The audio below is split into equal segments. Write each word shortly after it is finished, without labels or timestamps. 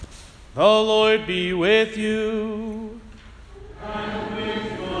The Lord be with you. And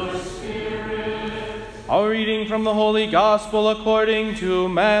with your spirit. A reading from the Holy Gospel according to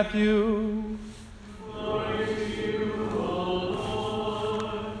Matthew. Glory to you, O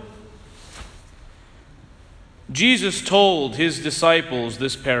Lord. Jesus told his disciples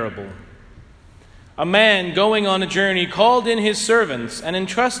this parable. A man going on a journey called in his servants and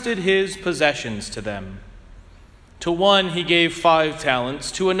entrusted his possessions to them. To one he gave 5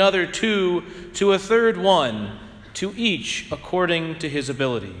 talents, to another 2, to a third 1, to each according to his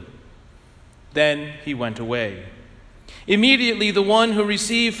ability. Then he went away. Immediately the one who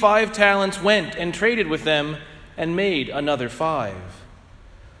received 5 talents went and traded with them and made another 5.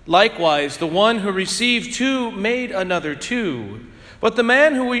 Likewise, the one who received 2 made another 2. But the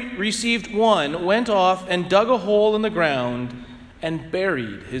man who received 1 went off and dug a hole in the ground and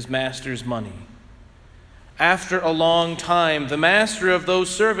buried his master's money. After a long time, the master of those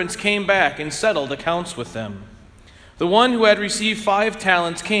servants came back and settled accounts with them. The one who had received 5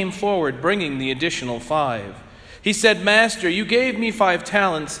 talents came forward, bringing the additional 5. He said, "Master, you gave me 5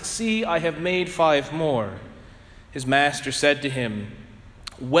 talents. See, I have made 5 more." His master said to him,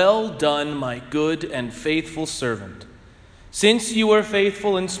 "Well done, my good and faithful servant. Since you are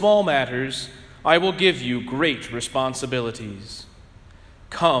faithful in small matters, I will give you great responsibilities.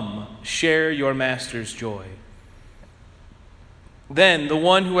 Come, share your master's joy." Then the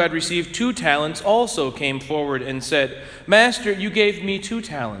one who had received 2 talents also came forward and said, "Master, you gave me 2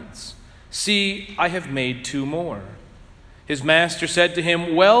 talents. See, I have made 2 more." His master said to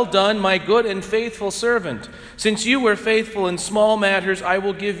him, "Well done, my good and faithful servant. Since you were faithful in small matters, I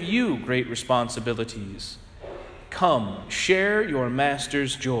will give you great responsibilities. Come, share your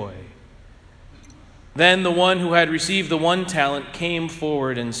master's joy." Then the one who had received the 1 talent came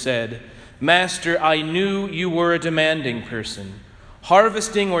forward and said, "Master, I knew you were a demanding person,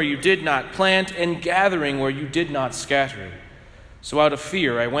 harvesting where you did not plant and gathering where you did not scatter. So out of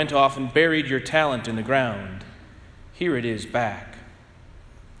fear I went off and buried your talent in the ground. Here it is back."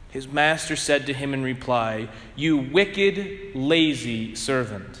 His master said to him in reply, "You wicked, lazy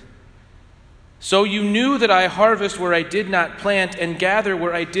servant. So you knew that I harvest where I did not plant and gather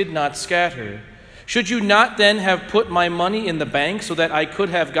where I did not scatter. Should you not then have put my money in the bank so that I could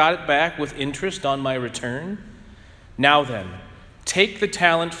have got it back with interest on my return? Now then, take the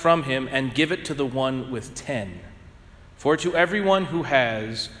talent from him and give it to the one with 10. For to everyone who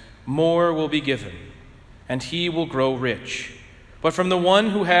has, more will be given, and he will grow rich. But from the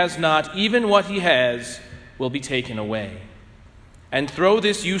one who has not, even what he has will be taken away. And throw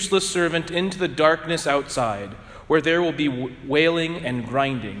this useless servant into the darkness outside, where there will be wailing and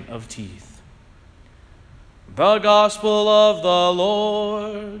grinding of teeth." The Gospel of the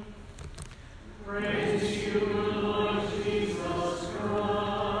Lord. Praise you, Lord Jesus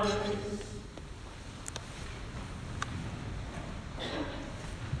Christ.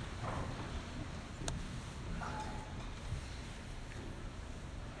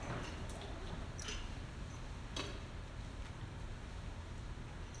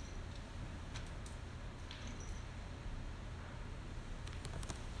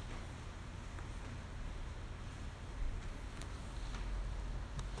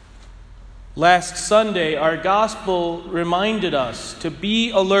 Last Sunday, our gospel reminded us to be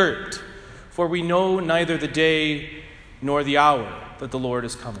alert, for we know neither the day nor the hour that the Lord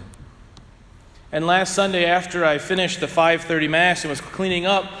is coming. And last Sunday, after I finished the 5:30 Mass and was cleaning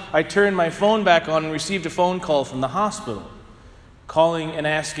up, I turned my phone back on and received a phone call from the hospital, calling and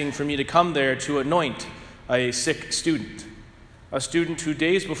asking for me to come there to anoint a sick student. A student who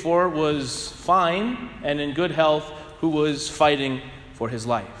days before was fine and in good health, who was fighting for his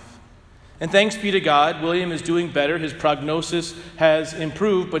life. And thanks be to God, William is doing better. His prognosis has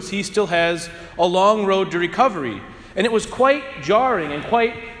improved, but he still has a long road to recovery. And it was quite jarring and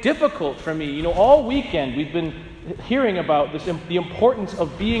quite difficult for me. All weekend we've been hearing about this, the importance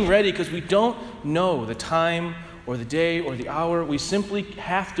of being ready, because we don't know the time or the day or the hour. We simply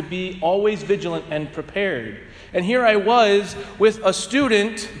have to be always vigilant and prepared. And here I was with a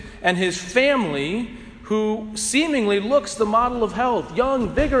student and his family who seemingly looks the model of health, young,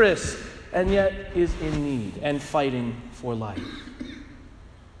 vigorous, and yet is in need and fighting for life.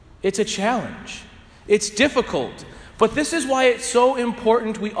 It's a challenge. It's difficult. But this is why it's so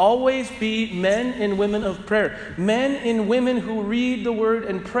important we always be men and women of prayer. Men and women who read the Word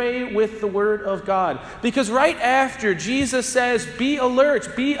and pray with the Word of God. Because right after Jesus says, be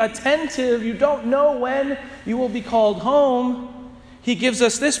alert, be attentive, you don't know when you will be called home, he gives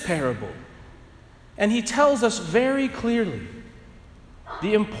us this parable. And he tells us very clearly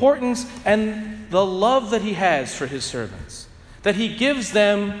the importance and the love that he has for his servants. That he gives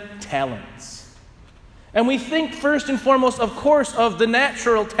them 10 talents. And we think first and foremost, of course, of the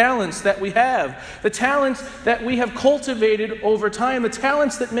natural talents that we have, the talents that we have cultivated over time, the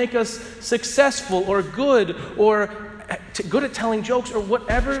talents that make us successful or good at telling jokes or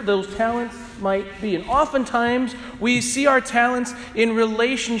whatever those talents might be. And oftentimes we see our talents in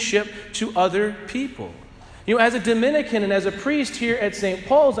relationship to other people. You know, as a Dominican and as a priest here at St.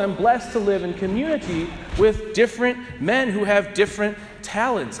 Paul's, I'm blessed to live in community with different men who have different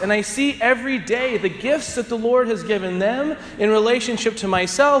talents. And I see every day the gifts that the Lord has given them in relationship to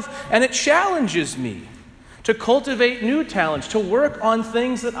myself, and it challenges me to cultivate new talents, to work on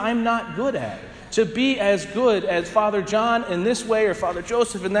things that I'm not good at, to be as good as Father John in this way, or Father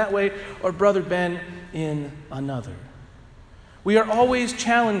Joseph in that way, or Brother Ben in another. We are always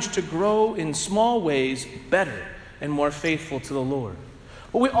challenged to grow in small ways better and more faithful to the Lord.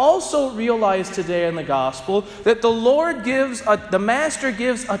 But we also realize today in the gospel that the master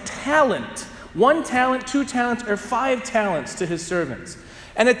gives a talent, 1 talent, 2 talents, or 5 talents to his servants.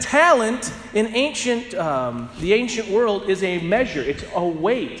 And a talent in the ancient world is a measure, it's a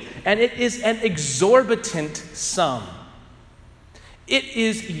weight, and it is an exorbitant sum. It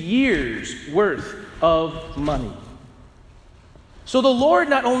is years' worth of money. So the Lord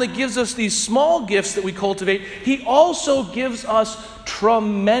not only gives us these small gifts that we cultivate, He also gives us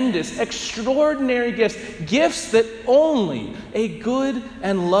tremendous, extraordinary gifts that only a good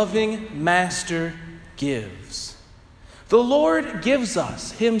and loving master gives. The Lord gives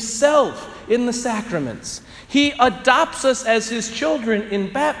us Himself in the sacraments. He adopts us as His children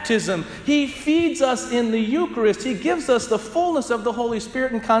in baptism. He feeds us in the Eucharist. He gives us the fullness of the Holy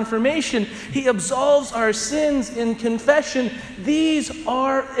Spirit in confirmation. He absolves our sins in confession. These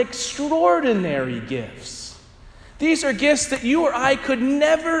are extraordinary gifts. These are gifts that you or I could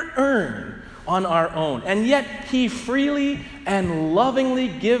never earn on our own. And yet He freely and lovingly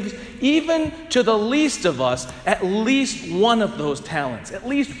gives, even to the least of us, at least one of those talents, at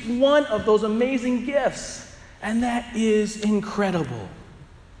least one of those amazing gifts. And that is incredible.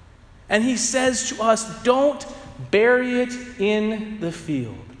 And He says to us, don't bury it in the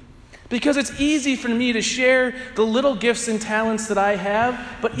field. Because it's easy for me to share the little gifts and talents that I have,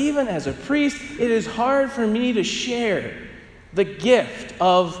 but even as a priest, it is hard for me to share the gift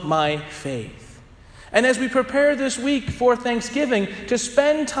of my faith. And as we prepare this week for Thanksgiving to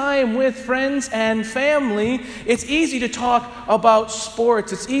spend time with friends and family, it's easy to talk about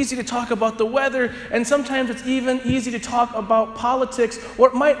sports, it's easy to talk about the weather, and sometimes it's even easy to talk about politics, or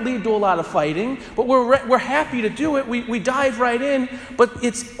it might lead to a lot of fighting, but we're happy to do it. We dive right in, but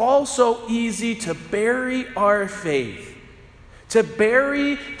it's also easy to bury our faith, to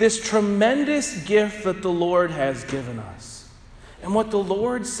bury this tremendous gift that the Lord has given us. And what the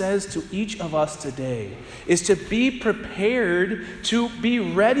Lord says to each of us today is to be prepared, to be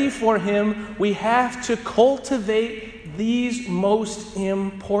ready for Him. We have to cultivate these most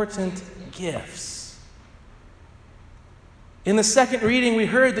important gifts. In the second reading, we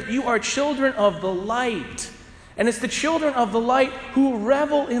heard that you are children of the light. And it's the children of the light who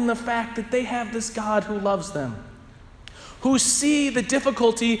revel in the fact that they have this God who loves them, who see the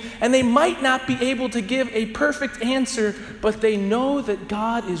difficulty, and they might not be able to give a perfect answer, but they know that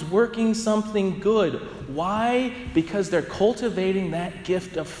God is working something good. Why? Because they're cultivating that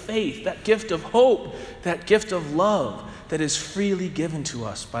gift of faith, that gift of hope, that gift of love that is freely given to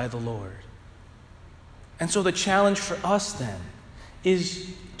us by the Lord. And so the challenge for us then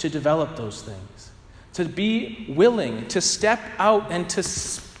is to develop those things, to be willing to step out and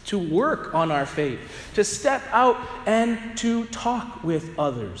to work on our faith, to step out and to talk with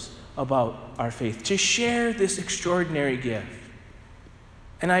others about our faith, to share this extraordinary gift.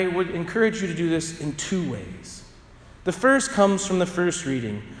 And I would encourage you to do this in 2 ways. The first comes from the first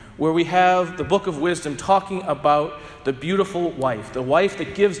reading, where we have the Book of Wisdom talking about the beautiful wife, the wife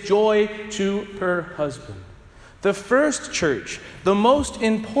that gives joy to her husband. The first church, the most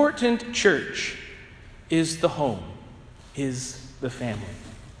important church, is the home, is the family.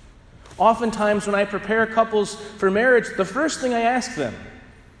 Oftentimes when I prepare couples for marriage, the first thing I ask them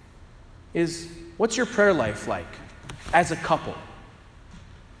is, what's your prayer life like as a couple?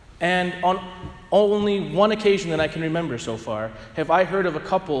 And on only one occasion that I can remember so far, have I heard of a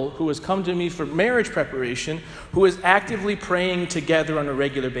couple who has come to me for marriage preparation who is actively praying together on a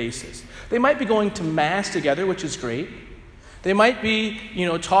regular basis. They might be going to Mass together, which is great. They might be,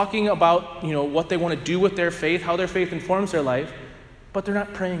 talking about, what they want to do with their faith, how their faith informs their life, but they're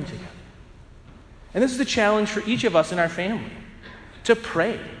not praying together. And this is the challenge for each of us in our family, to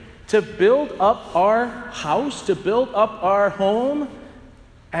pray, to build up our house, to build up our home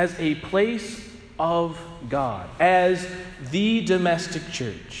as a place of God, as the domestic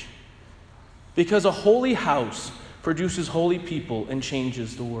church. Because a holy house produces holy people and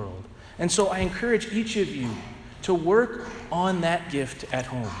changes the world. And so I encourage each of you to work on that gift at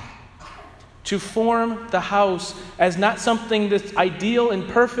home. To form the house as not something that's ideal and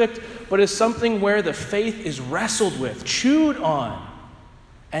perfect, but as something where the faith is wrestled with, chewed on,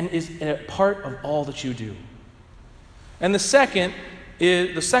 and is a part of all that you do. And the second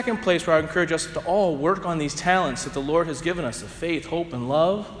place where I encourage us to all work on these talents that the Lord has given us, of faith, hope, and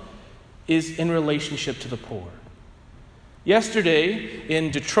love, is in relationship to the poor. Yesterday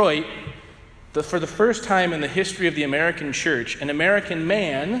in Detroit, for the first time in the history of the American church, an American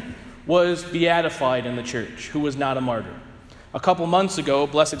man was beatified in the church who was not a martyr. A couple months ago,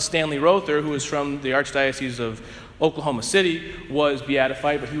 Blessed Stanley Rother, who is from the Archdiocese of Oklahoma City, was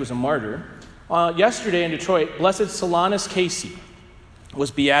beatified, but he was a martyr. Yesterday in Detroit, Blessed Solanus Casey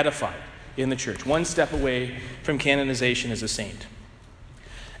was beatified in the church, one step away from canonization as a saint.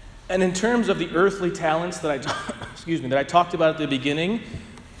 And in terms of the earthly talents that I talked about at the beginning,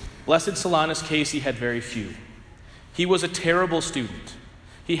 Blessed Solanus Casey had very few. He was a terrible student.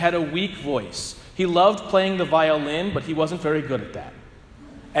 He had a weak voice. He loved playing the violin, but he wasn't very good at that.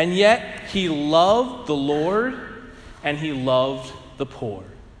 And yet, he loved the Lord, and he loved the poor.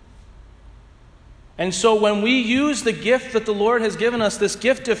 And so when we use the gift that the Lord has given us, this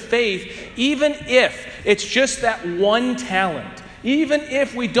gift of faith, even if it's just that one talent, even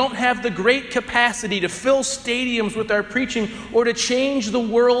if we don't have the great capacity to fill stadiums with our preaching or to change the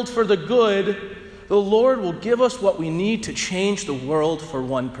world for the good, the Lord will give us what we need to change the world for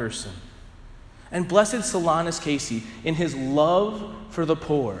one person. And Blessed Solanus Casey, in his love for the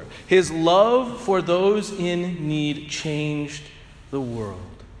poor, his love for those in need, changed the world.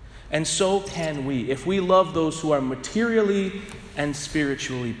 And so can we, if we love those who are materially and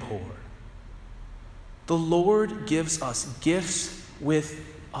spiritually poor. The Lord gives us gifts with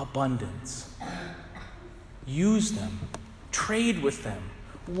abundance. Use them. Trade with them.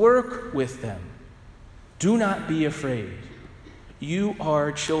 Work with them. Do not be afraid. You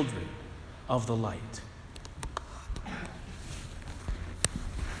are children of the light.